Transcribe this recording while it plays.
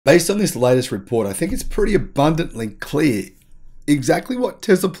Based on this latest report, I think it's pretty abundantly clear exactly what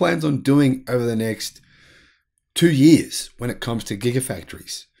Tesla plans on doing over the next 2 years when it comes to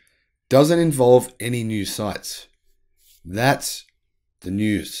gigafactories. Doesn't involve any new sites. That's the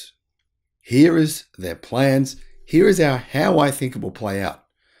news. Here is their plans. Here is how I think it will play out.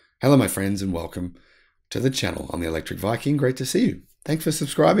 Hello, my friends, and welcome to the channel. I'm the Electric Viking. Great to see you. Thanks for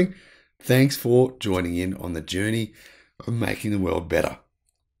subscribing. Thanks for joining in on the journey of making the world better.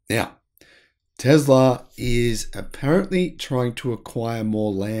 Now, Tesla is apparently trying to acquire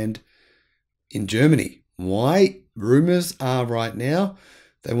more land in Germany. Why? Rumors are right now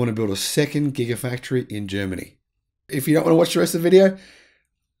they want to build a second gigafactory in Germany. If you don't want to watch the rest of the video,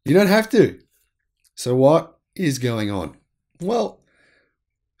 you don't have to. So what is going on? Well,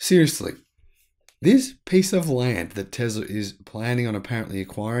 seriously, this piece of land that Tesla is planning on apparently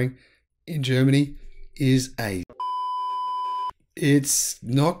acquiring in Germany is it's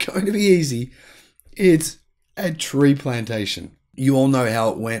not going to be easy. It's a tree plantation. You all know how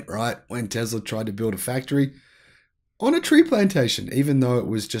it went, right? When Tesla tried to build a factory on a tree plantation, even though it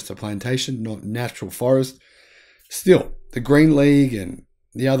was just a plantation, not natural forest. Still, the Green League and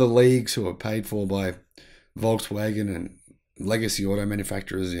the other leagues who are paid for by Volkswagen and legacy auto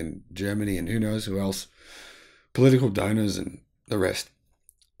manufacturers in Germany and who knows who else, political donors and the rest,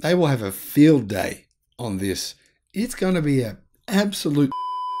 they will have a field day on this. It's going to be an absolute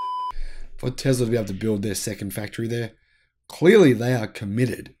for Tesla to be able to build their second factory there. Clearly, they are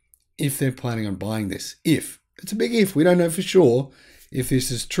committed if they're planning on buying this. If. It's a big if. We don't know for sure if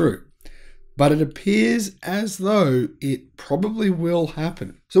this is true. But it appears as though it probably will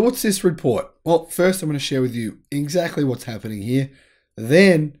happen. So what's this report? Well, first I'm going to share with you exactly what's happening here.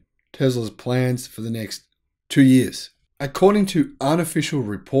 Then Tesla's plans for the next 2 years. According to unofficial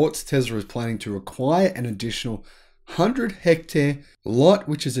reports, Tesla is planning to acquire an additional 100-hectare lot,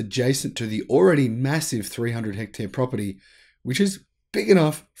 which is adjacent to the already massive 300-hectare property, which is big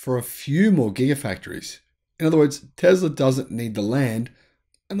enough for a few more gigafactories. In other words, Tesla doesn't need the land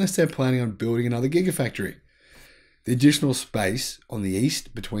unless they're planning on building another gigafactory. The additional space on the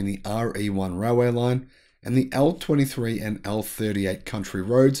east between the RE1 railway line and the L23 and L38 country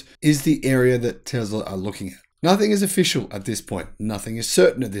roads is the area that Tesla are looking at. Nothing is official at this point. Nothing is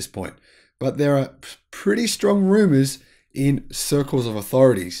certain at this point. But there are pretty strong rumors in circles of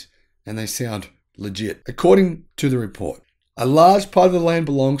authorities, and they sound legit. According to the report, a large part of the land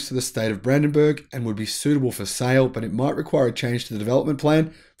belongs to the state of Brandenburg and would be suitable for sale, but it might require a change to the development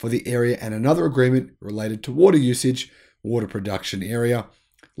plan for the area and another agreement related to water usage, water production area.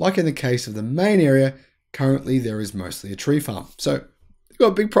 Like in the case of the main area, currently there is mostly a tree farm. So you've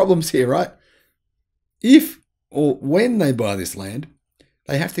got big problems here, right? If or when they buy this land,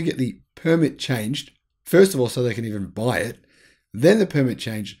 they have to get the permit changed, first of all, so they can even buy it, then the permit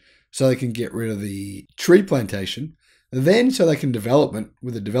changed so they can get rid of the tree plantation, then so they can develop it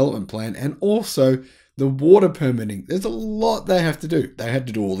with a development plan, and also the water permitting. There's a lot they have to do. They had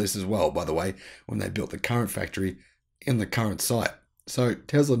to do all this as well, by the way, when they built the current factory in the current site. So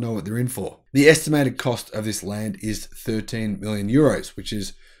Tesla know what they're in for. The estimated cost of this land is 13 million euros, which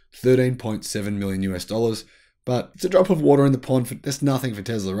is 13.7 million US dollars. But it's a drop of water in the pond. That's nothing for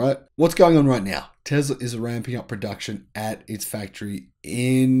Tesla, right? What's going on right now? Tesla is ramping up production at its factory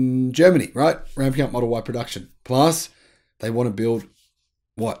in Germany, right? Ramping up Model Y production. Plus, they want to build,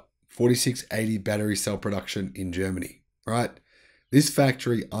 what, 4680 battery cell production in Germany, right? This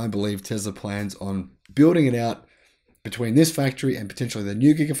factory, I believe Tesla plans on building it out between this factory and potentially the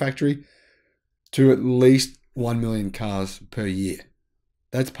new Gigafactory to at least 1 million cars per year.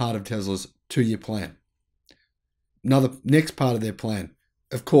 That's part of Tesla's 2-year plan. Next part of their plan,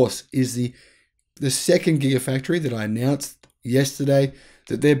 of course, is the second gigafactory that I announced yesterday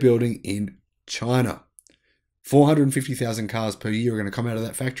that they're building in China. 450,000 cars per year are going to come out of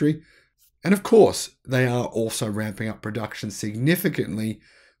that factory. And of course, they are also ramping up production significantly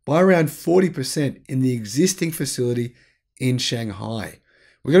by around 40% in the existing facility in Shanghai.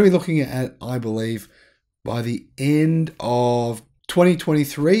 We're going to be looking at, I believe, by the end of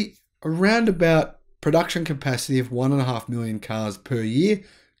 2023, around about production capacity of 1.5 million cars per year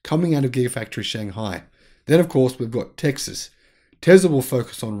coming out of Gigafactory Shanghai. Then, of course, we've got Texas. Tesla will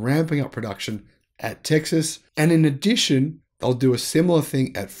focus on ramping up production at Texas. And in addition, they'll do a similar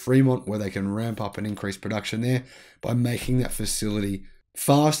thing at Fremont where they can ramp up and increase production there by making that facility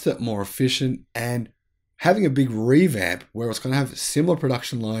faster, more efficient, and having a big revamp where it's going to have similar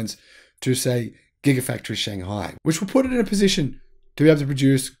production lines to, say, Gigafactory Shanghai, which will put it in a position to be able to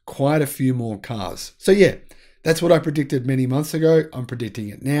produce quite a few more cars. So yeah, that's what I predicted many months ago. I'm predicting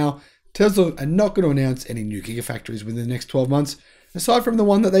it now. Tesla are not going to announce any new gigafactories within the next 12 months. aside from the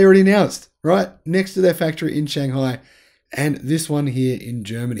one that they already announced, right? Next to their factory in Shanghai and this one here in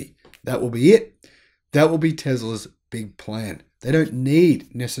Germany. That will be it. That will be Tesla's big plan. They don't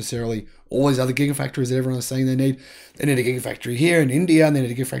need necessarily all these other gigafactories that everyone is saying they need. They need a gigafactory here in India and they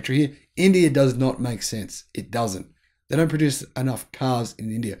need a gigafactory here. India does not make sense. It doesn't. They don't produce enough cars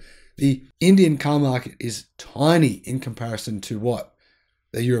in India. The Indian car market is tiny in comparison to what?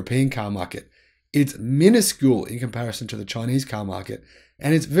 The European car market. It's minuscule in comparison to the Chinese car market.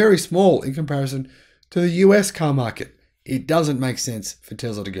 And it's very small in comparison to the US car market. It doesn't make sense for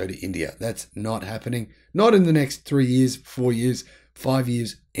Tesla to go to India. That's not happening. Not in the next 3 years, 4 years, 5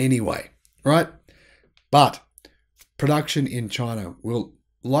 years anyway, right? But production in China will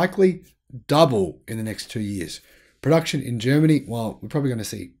likely double in the next 2 years. Production in Germany, well, we're probably going to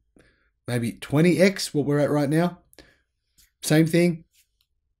see maybe 20x what we're at right now. Same thing.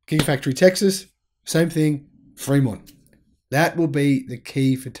 Gigafactory Texas, same thing. Fremont. That will be the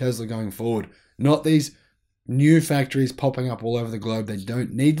key for Tesla going forward. Not these new factories popping up all over the globe. They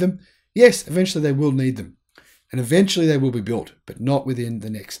don't need them. Yes, eventually they will need them. And eventually they will be built, but not within the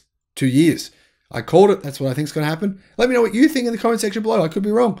next 2 years. I called it. That's what I think is going to happen. Let me know what you think in the comment section below. I could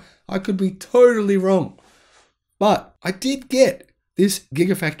be wrong. I could be totally wrong. But I did get this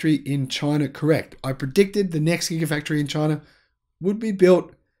Gigafactory in China correct. I predicted the next Gigafactory in China would be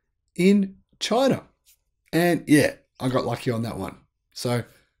built in China. And yeah, I got lucky on that one. So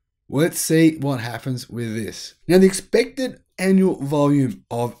let's see what happens with this. Now, the expected annual volume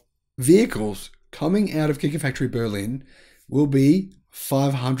of vehicles coming out of Gigafactory Berlin will be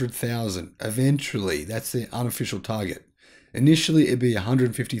 500,000 eventually. That's the unofficial target. Initially, it'd be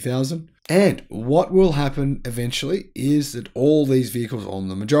 150,000. And what will happen eventually is that all these vehicles, or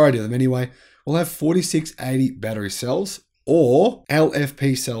the majority of them anyway, will have 4680 battery cells or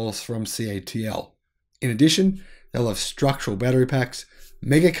LFP cells from CATL. In addition, they'll have structural battery packs,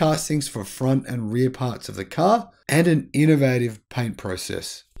 mega castings for front and rear parts of the car, and an innovative paint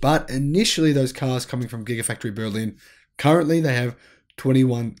process. But initially, those cars coming from Gigafactory Berlin, currently they have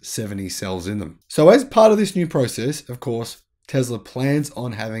 2170 cells in them. So as part of this new process, of course, Tesla plans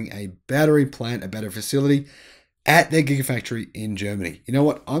on having a battery plant, a battery facility at their Gigafactory in Germany. You know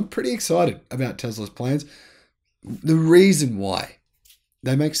what? I'm pretty excited about Tesla's plans. The reason why,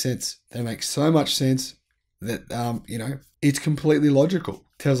 they make sense. They make so much sense that, it's completely logical.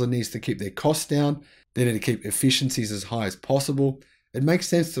 Tesla needs to keep their costs down. They need to keep efficiencies as high as possible. It makes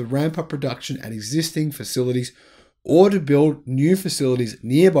sense to ramp up production at existing facilities or to build new facilities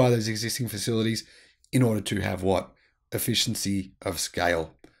nearby those existing facilities in order to have what? Efficiency of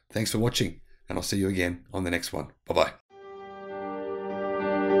scale. Thanks for watching, and I'll see you again on the next one. Bye-bye.